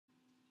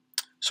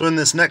So in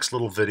this next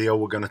little video,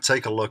 we're going to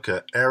take a look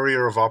at area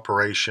of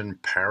operation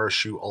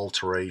parachute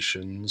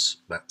alterations.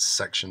 That's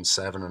section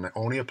 7, and it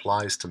only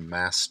applies to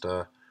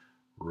master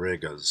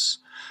riggers.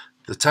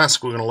 The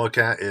task we're going to look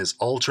at is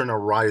altering a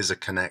riser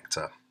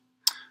connector.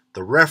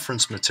 The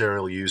reference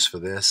material used for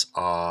this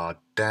are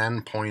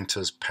Dan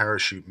Pointer's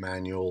parachute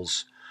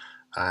manuals,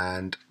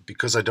 and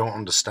because I don't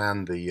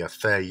understand the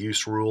fair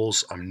use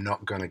rules, I'm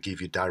not going to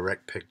give you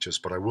direct pictures,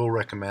 but I will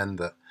recommend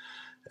that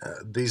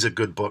these are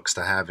good books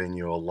to have in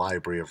your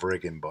library of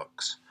rigging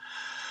books.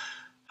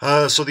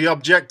 So the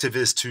objective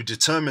is to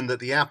determine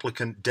that the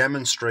applicant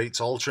demonstrates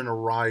altering a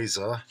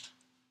riser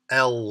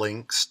L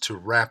links to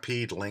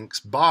rapid links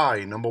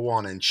by, number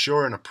 1,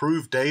 ensuring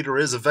approved data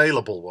is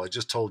available. Well, I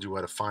just told you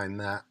where to find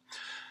that.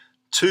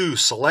 2,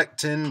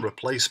 selecting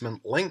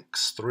replacement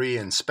links. 3,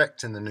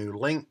 inspecting the new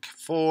link.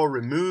 4,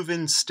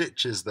 removing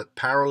stitches that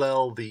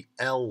parallel the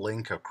L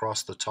link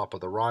across the top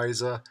of the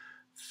riser.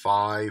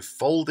 5,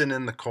 folding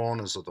in the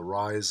corners of the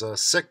riser.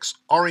 6,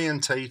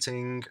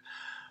 orientating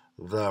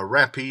the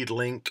rapid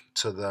link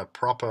to the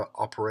proper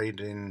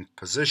operating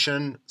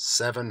position.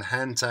 7,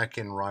 hand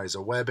tacking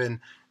riser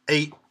webbing.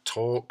 8,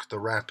 torque the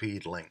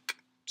rapid link.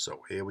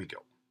 So here we go.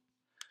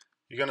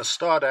 You're going to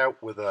start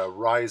out with a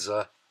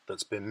riser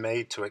that's been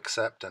made to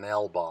accept an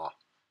L bar.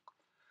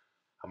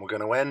 And we're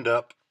going to end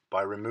up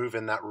by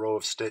removing that row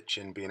of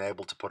stitching, being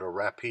able to put a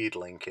rapid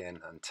link in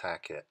and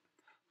tack it.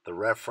 The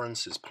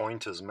reference is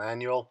Pointer's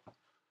manual.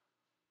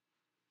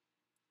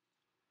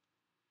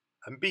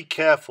 And be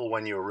careful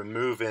when you're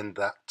removing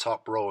that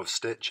top row of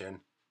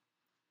stitching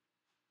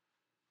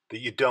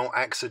that you don't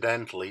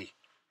accidentally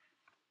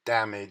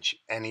damage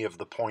any of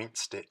the point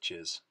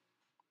stitches.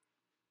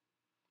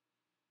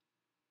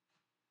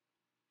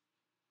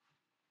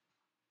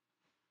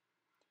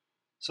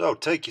 So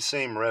take your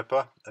seam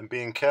ripper, and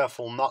being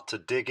careful not to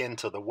dig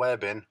into the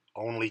webbing,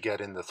 only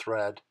getting the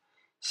thread,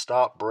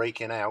 start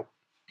breaking out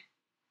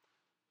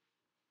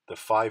the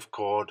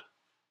 5-cord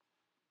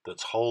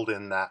that's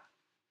holding that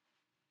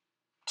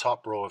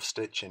top row of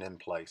stitching in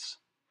place.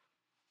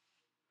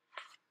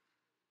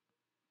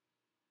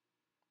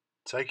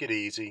 Take it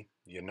easy,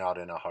 you're not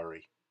in a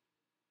hurry.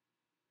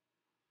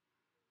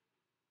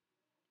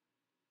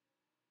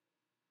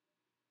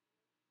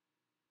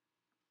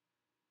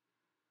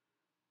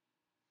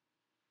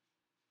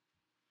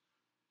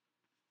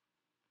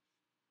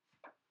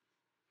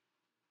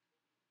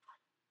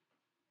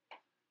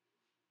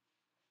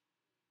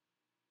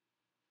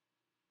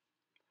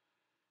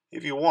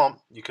 If you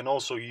want, you can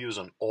also use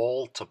an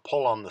awl to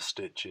pull on the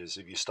stitches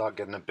if you start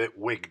getting a bit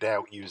wigged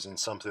out using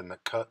something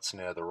that cuts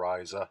near the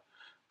riser.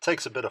 It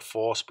takes a bit of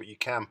force, but you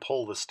can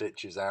pull the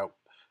stitches out,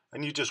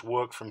 and you just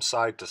work from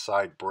side to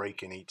side,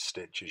 breaking each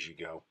stitch as you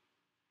go.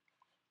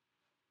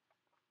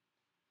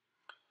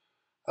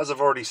 As I've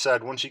already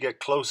said, once you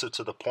get closer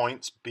to the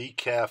points, be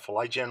careful.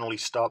 I generally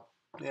stop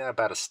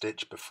about a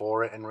stitch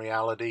before it in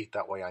reality.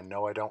 That way I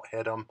know I don't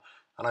hit them,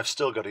 and I've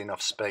still got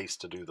enough space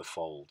to do the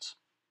folds.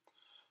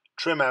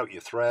 Trim out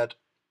your thread.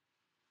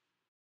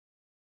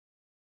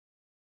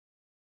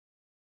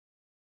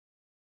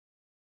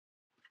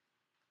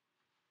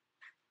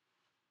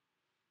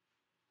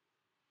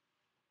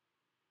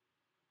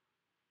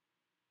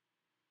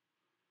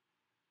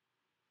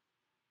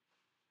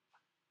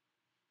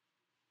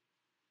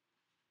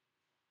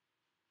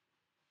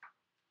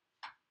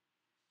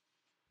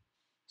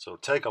 So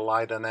take a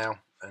lighter now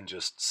and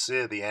just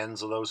sear the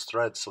ends of those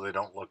threads so they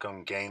don't look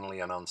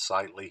ungainly and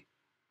unsightly.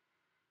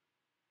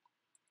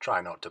 Try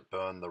not to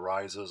burn the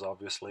risers,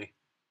 obviously.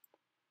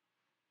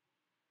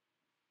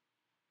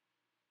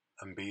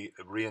 And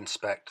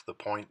re-inspect the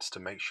points to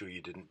make sure you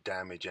didn't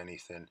damage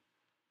anything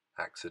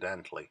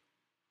accidentally.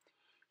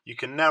 You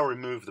can now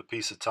remove the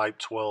piece of type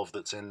 12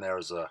 that's in there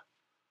as a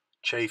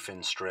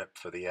chafing strip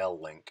for the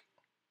L link.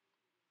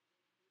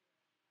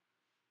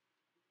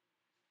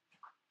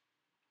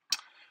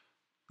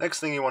 Next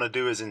thing you want to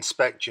do is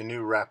inspect your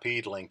new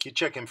rapid link. You're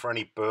checking for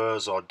any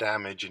burrs or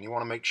damage, and you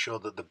want to make sure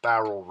that the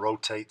barrel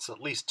rotates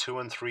at least 2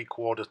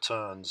 3/4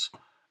 turns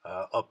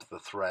up the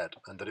thread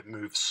and that it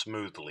moves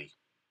smoothly.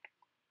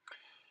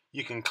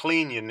 You can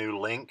clean your new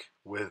link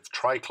with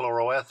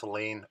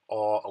trichloroethylene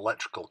or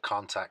electrical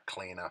contact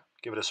cleaner.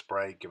 Give it a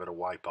spray, give it a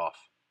wipe off.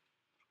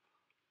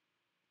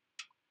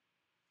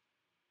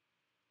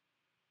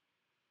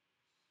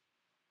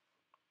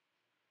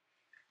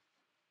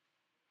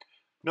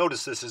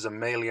 Notice this is a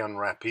Malion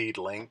Rapid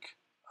link,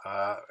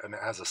 and it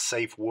has a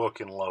safe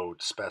working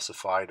load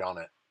specified on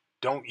it.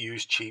 Don't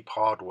use cheap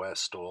hardware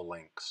store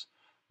links.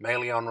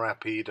 Malion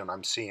Rapid, and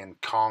I'm seeing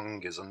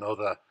Kong is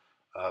another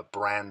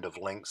brand of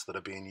links that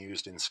are being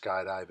used in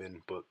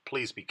skydiving, but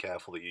please be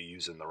careful that you're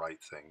using the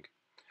right thing.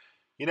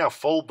 You now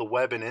fold the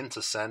webbing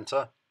into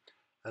center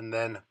and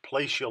then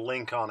place your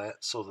link on it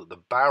so that the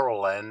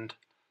barrel end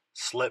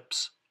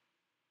slips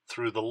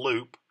through the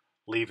loop,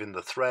 leaving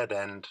the thread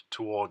end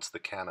towards the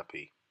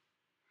canopy.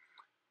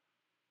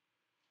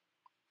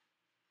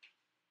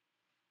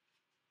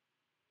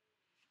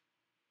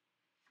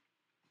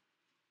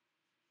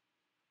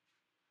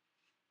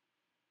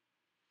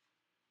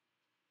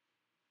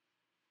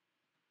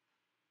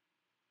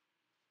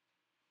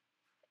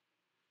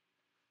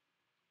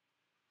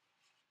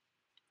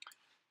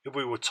 If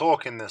we were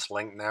torquing this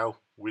link now,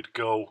 we'd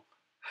go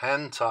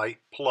hand tight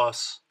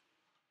plus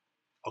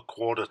a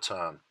quarter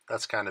turn.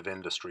 That's kind of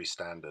industry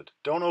standard.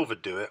 Don't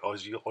overdo it or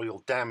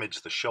you'll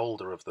damage the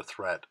shoulder of the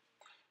thread.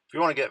 If you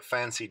want to get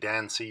fancy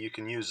dancy, you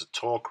can use a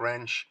torque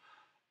wrench,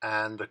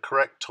 and the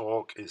correct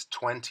torque is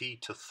 20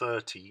 to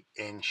 30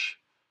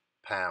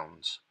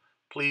 inch-pounds.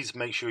 Please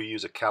make sure you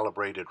use a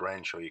calibrated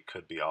wrench or you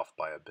could be off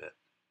by a bit.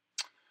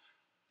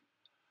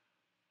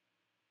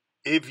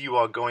 If you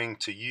are going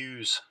to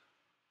use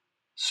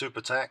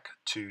Super Tack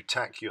to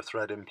tack your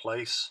thread in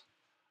place,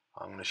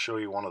 I'm going to show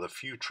you one of the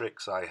few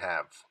tricks I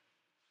have.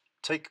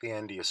 Take the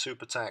end of your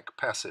Super Tack,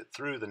 pass it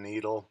through the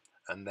needle,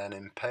 and then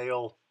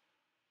impale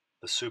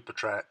the Super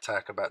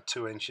Tack about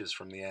 2 inches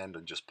from the end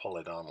and just pull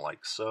it on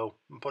like so,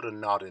 and put a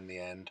knot in the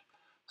end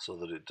so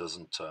that it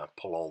doesn't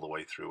pull all the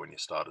way through when you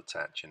start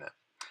attaching it.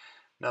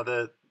 Now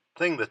the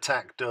thing the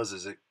tack does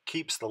is it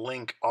keeps the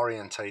link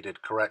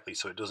orientated correctly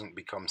so it doesn't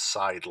become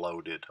side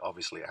loaded.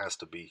 Obviously it has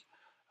to be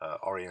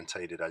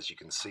orientated, as you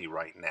can see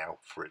right now,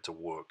 for it to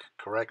work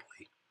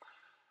correctly.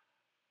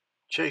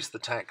 Chase the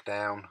tack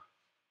down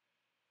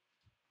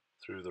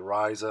through the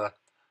riser,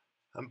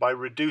 and by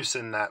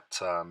reducing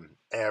that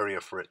area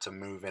for it to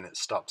move in, it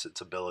stops its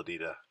ability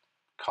to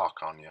cock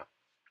on you.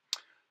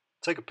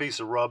 Take a piece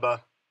of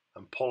rubber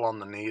and pull on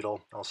the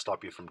needle. That'll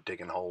stop you from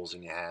digging holes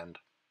in your hand.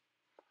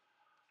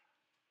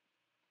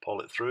 Pull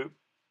it through.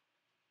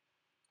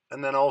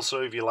 And then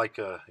also, if you like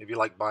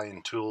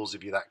buying tools,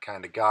 if you're that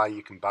kind of guy,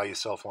 you can buy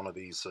yourself one of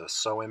these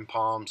sewing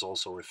palms,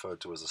 also referred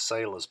to as a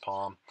sailor's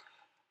palm,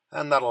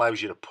 and that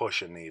allows you to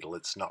push a needle.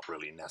 It's not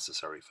really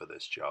necessary for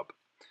this job.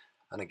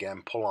 And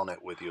again, pull on it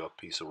with your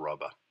piece of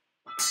rubber.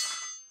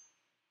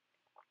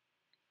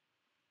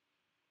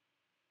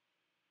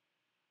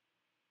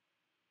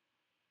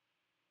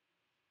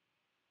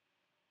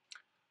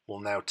 We'll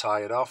now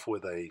tie it off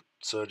with a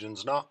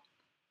surgeon's knot.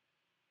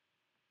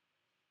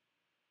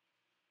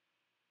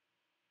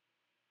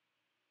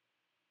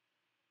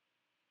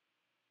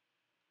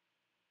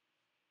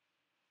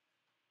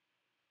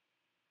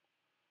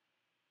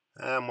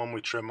 And when we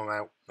trim them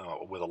out,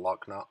 with a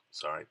lock knot,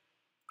 sorry.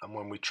 And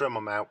when we trim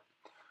them out,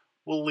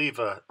 we'll leave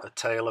a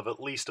tail of at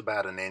least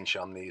about 1 inch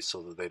on these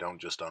so that they don't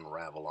just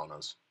unravel on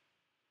us.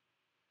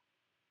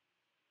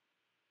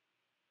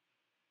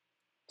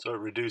 So it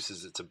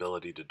reduces its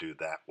ability to do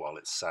that while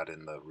it's sat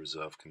in the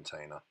reserve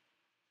container.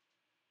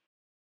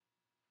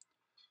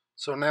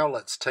 So now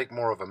let's take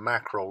more of a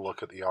macro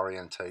look at the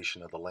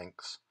orientation of the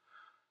links.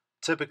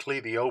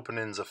 Typically the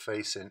openings are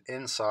facing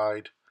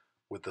inside,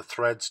 with the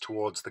threads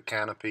towards the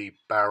canopy,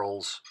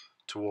 barrels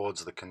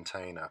towards the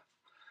container.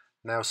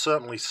 Now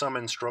certainly some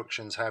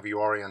instructions have you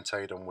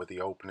orientate them with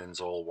the openings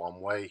all one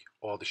way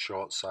or the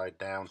short side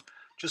down.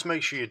 Just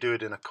make sure you do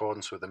it in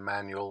accordance with the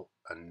manual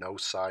and no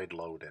side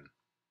loading.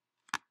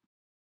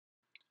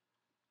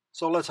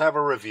 So let's have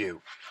a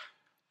review.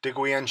 Did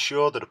we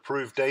ensure that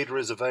approved data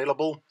is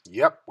available?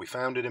 Yep, we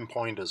found it in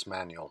Pointer's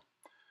manual.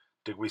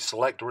 Did we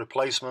select a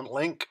replacement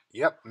link?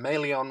 Yep,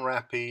 Mail-on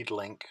Rapide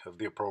link of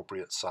the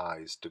appropriate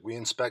size. Did we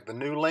inspect the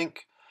new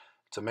link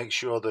to make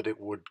sure that it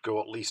would go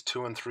at least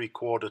 2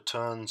 3/4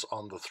 turns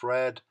on the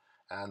thread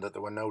and that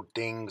there were no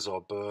dings or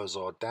burrs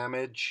or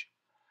damage?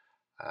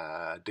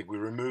 Did we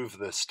remove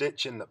the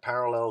stitching that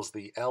parallels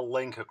the L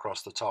link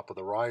across the top of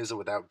the riser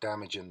without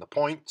damaging the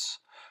points?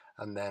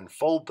 And then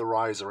fold the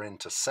riser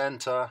into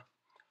center,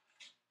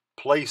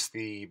 place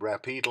the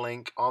Rapide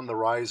link on the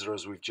riser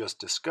as we've just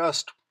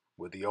discussed,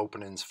 with the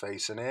openings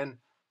facing in,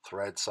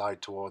 thread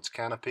side towards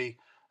canopy,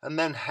 and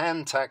then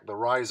hand tack the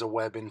riser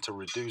webbing to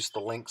reduce the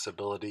link's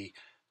ability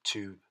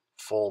to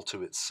fall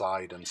to its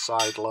side and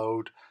side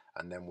load.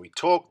 And then we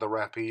torque the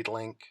Rapide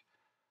link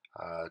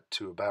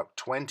to about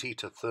 20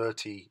 to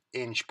 30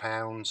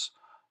 inch-pounds,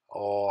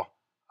 or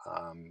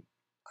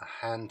a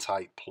hand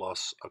tight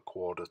plus a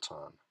quarter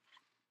turn.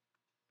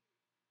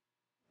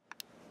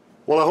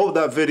 Well, I hope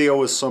that video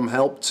was some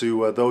help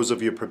to those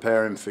of you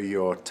preparing for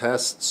your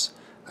tests.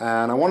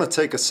 And I want to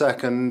take a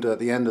second at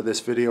the end of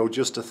this video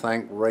just to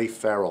thank Ray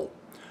Farrell.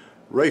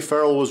 Ray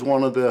Farrell was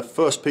one of the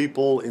first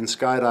people in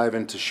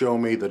skydiving to show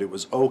me that it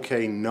was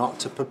okay not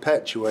to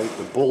perpetuate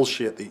the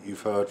bullshit that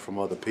you've heard from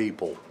other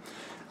people.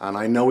 And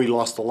I know he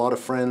lost a lot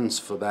of friends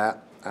for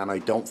that, and I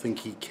don't think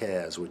he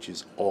cares, which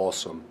is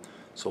awesome.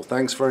 So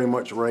thanks very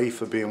much, Ray,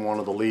 for being one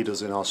of the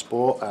leaders in our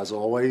sport, as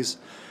always.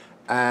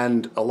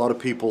 And a lot of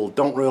people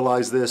don't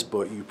realize this,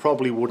 but you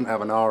probably wouldn't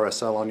have an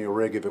RSL on your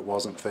rig if it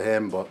wasn't for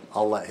him, but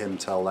I'll let him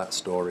tell that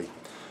story.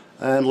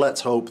 And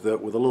let's hope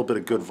that with a little bit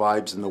of good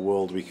vibes in the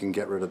world, we can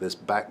get rid of this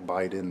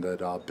backbiting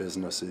that our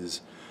business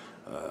is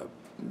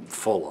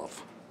full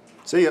of.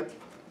 See ya.